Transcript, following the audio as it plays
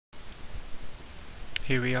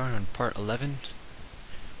Here we are on part 11.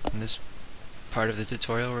 In this part of the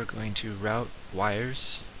tutorial we're going to route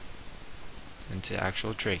wires into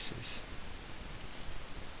actual traces.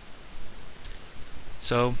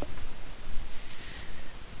 So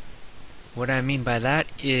what I mean by that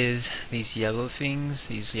is these yellow things,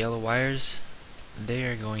 these yellow wires, they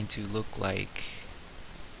are going to look like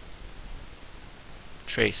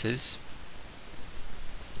traces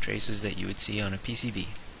that you would see on a PCB.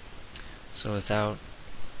 So without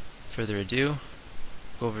further ado,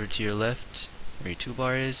 go over to your left where your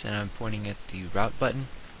toolbar is, and I'm pointing at the route button.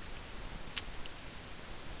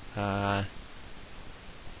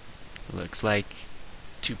 Looks like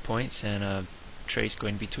 2 points and a trace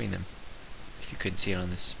going between them, if you couldn't see it on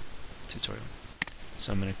this tutorial.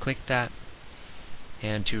 So I'm going to click that,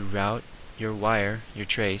 and to route your wire, your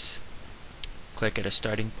trace, click at a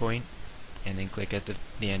starting point and then click at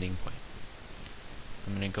the ending point.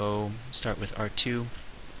 I'm going to go start with R2,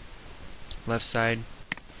 left side,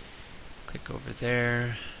 click over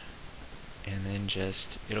there, and then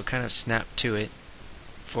it'll kind of snap to it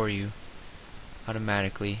for you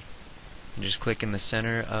automatically, and just click in the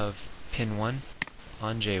center of pin 1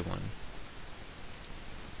 on J1.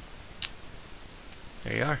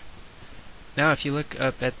 There you are. Now if you look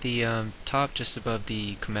up at the top just above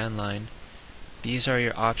the command line, these are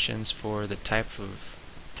your options for the types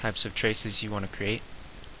of traces you want to create.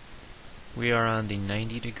 We are on the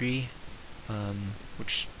 90-degree,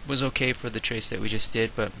 which was okay for the trace that we just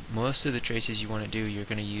did, but most of the traces you want to do, you're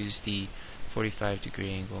going to use the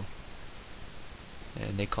 45-degree angle,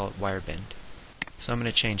 and they call it wire bend. So I'm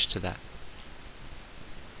going to change to that.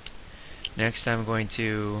 Next I'm going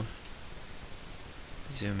to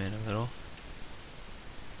zoom in a little.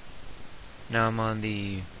 Now I'm on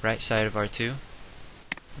the right side of R2.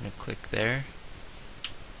 I'm going to click there.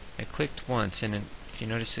 I clicked once, and if you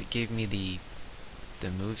notice it gave me the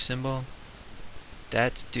move symbol.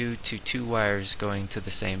 That's due to 2 wires going to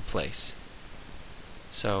the same place.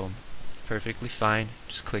 So perfectly fine,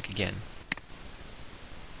 just click again.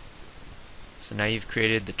 So now you've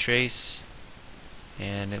created the trace,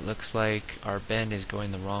 and it looks like our bend is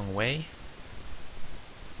going the wrong way.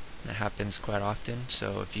 That happens quite often,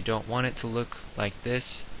 so if you don't want it to look like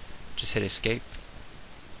this, just hit escape.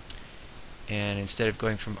 And instead of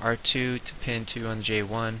going from R2 to pin 2 on the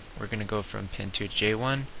J1, we're going to go from pin 2 to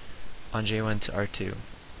J1 on J1 to R2.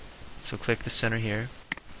 So click the center here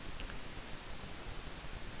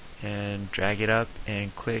and drag it up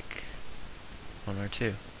and click on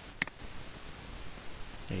R2.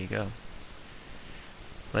 There you go.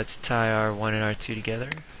 Let's tie R1 and R2 together.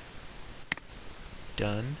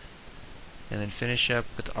 Done. And then finish up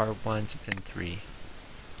with R1 to pin 3.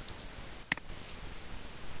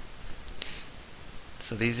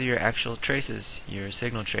 So these are your actual traces, your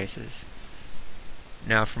signal traces.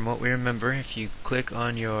 Now from what we remember, if you click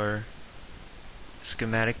on your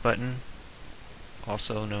schematic button,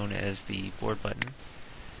 also known as the board button,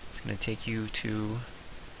 it's going to take you to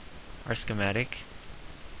our schematic.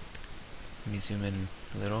 Let me zoom in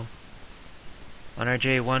a little. On our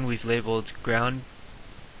J1 we've labeled ground,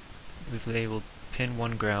 we've labeled pin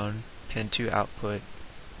 1 ground, pin 2 output,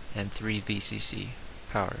 and 3 VCC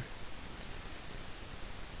power.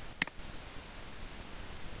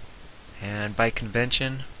 And by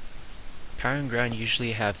convention, power and ground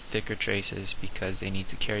usually have thicker traces because they need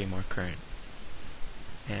to carry more current.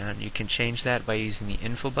 And you can change that by using the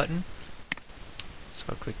info button. So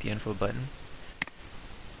I'll click the info button.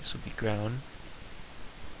 This will be ground.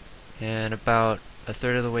 And about a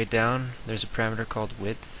third of the way down, there's a parameter called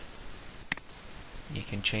width. You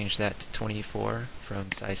can change that to 24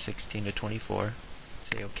 from size 16 to 24.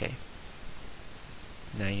 Say OK.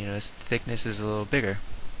 Now you notice the thickness is a little bigger.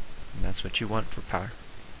 And that's what you want for power.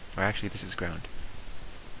 Or actually, this is ground.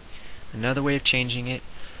 Another way of changing it,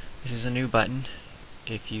 this is a new button.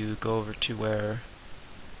 If you go over to where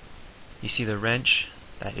you see the wrench,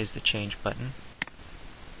 that is the change button.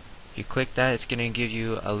 If you click that, it's going to give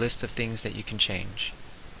you a list of things that you can change.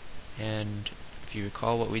 And if you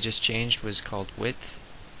recall, what we just changed was called width.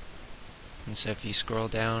 And so if you scroll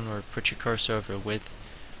down or put your cursor over width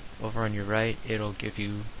over on your right, it'll give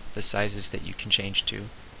you the sizes that you can change to.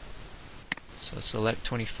 So select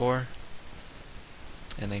 24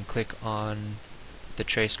 and then click on the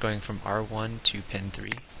trace going from R1 to pin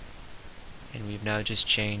 3, and we've now just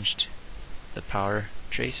changed the power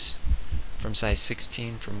trace from size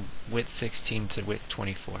 16, from width 16 to width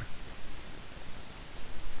 24.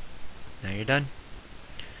 Now you're done.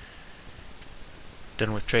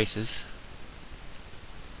 Done with traces.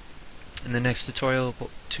 In the next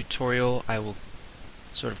tutorial I will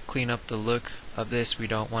sort of clean up the look of this, we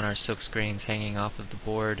don't want our silk screens hanging off of the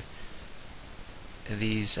board.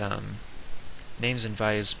 These names and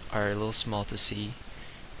values are a little small to see,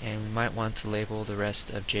 and we might want to label the rest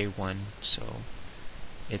of J1 so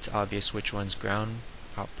it's obvious which one's ground,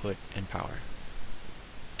 output, and power.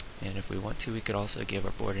 And if we want to, we could also give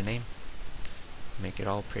our board a name. Make it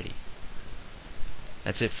all pretty.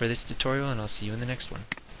 That's it for this tutorial, and I'll see you in the next one.